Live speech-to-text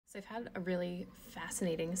So I've had a really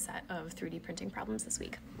fascinating set of 3D printing problems this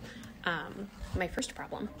week. My first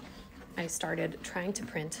problem, I started trying to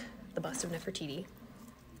print the bust of Nefertiti,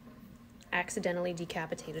 accidentally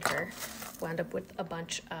decapitated her, wound up with a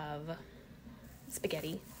bunch of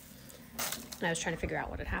spaghetti, and I was trying to figure out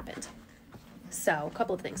what had happened. So a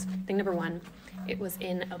couple of things. Thing number one, it was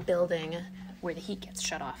in a building where the heat gets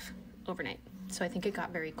shut off overnight. So I think it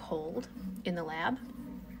got very cold in the lab,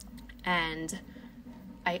 and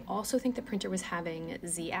I also think the printer was having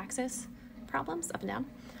Z-axis problems up and down.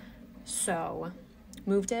 So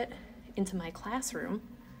moved it into my classroom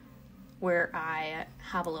where I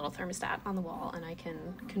have a little thermostat on the wall and I can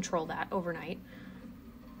control that overnight.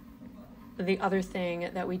 The other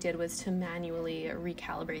thing that we did was to manually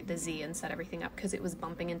recalibrate the Z and set everything up because it was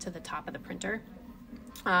bumping into the top of the printer,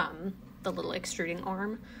 the little extruding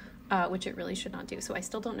arm, which it really should not do. So I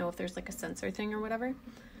still don't know if there's like a sensor thing or whatever.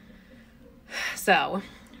 So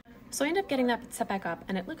I end up getting that set back up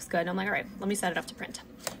and it looks good. I'm like, all right, let me set it up to print.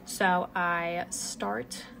 So I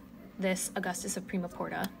start this Augustus of Prima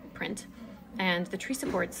Porta print and the tree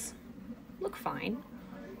supports look fine.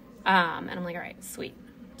 And I'm like, all right, sweet.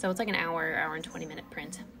 So it's like an hour and 20-minute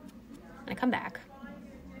print. And I come back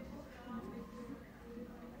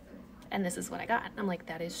and this is what I got. I'm like,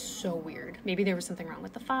 that is so weird. Maybe there was something wrong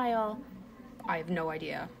with the file. I have no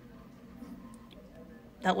idea.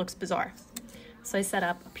 That looks bizarre. So I set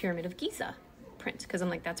up a Pyramid of Giza print because I'm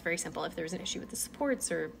like, that's very simple. If there's an issue with the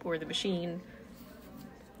supports or the machine,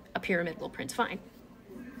 a pyramid will print fine.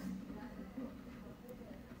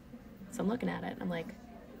 So I'm looking at it and I'm like,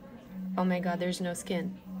 oh my God, there's no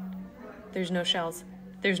skin. There's no shells.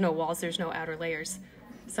 There's no walls. There's no outer layers.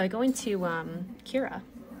 So I go into Kira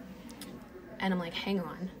and I'm like, hang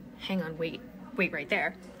on, wait right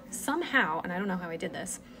there. Somehow, and I don't know how I did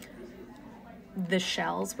this, the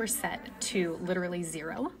shells were set to literally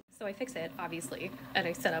 0. So I fix it, obviously, and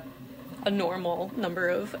I set up a normal number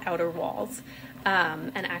of outer walls.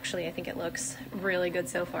 And actually, I think it looks really good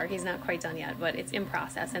so far. He's not quite done yet, but it's in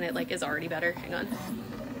process, and it like is already better. Hang on.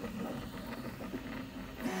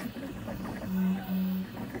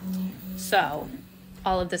 So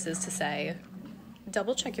all of this is to say,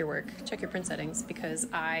 double check your work, check your print settings, because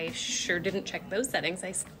I sure didn't check those settings.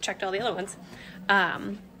 I checked all the other ones.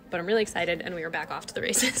 But I'm really excited and we are back off to the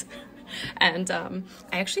races. And I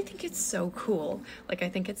actually think it's so cool. Like, I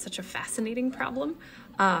think it's such a fascinating problem.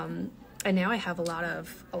 And now I have a lot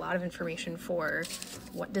of information for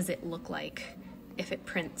what does it look like if it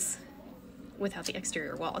prints without the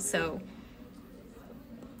exterior walls. So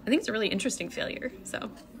I think it's a really interesting failure.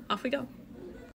 So off we go.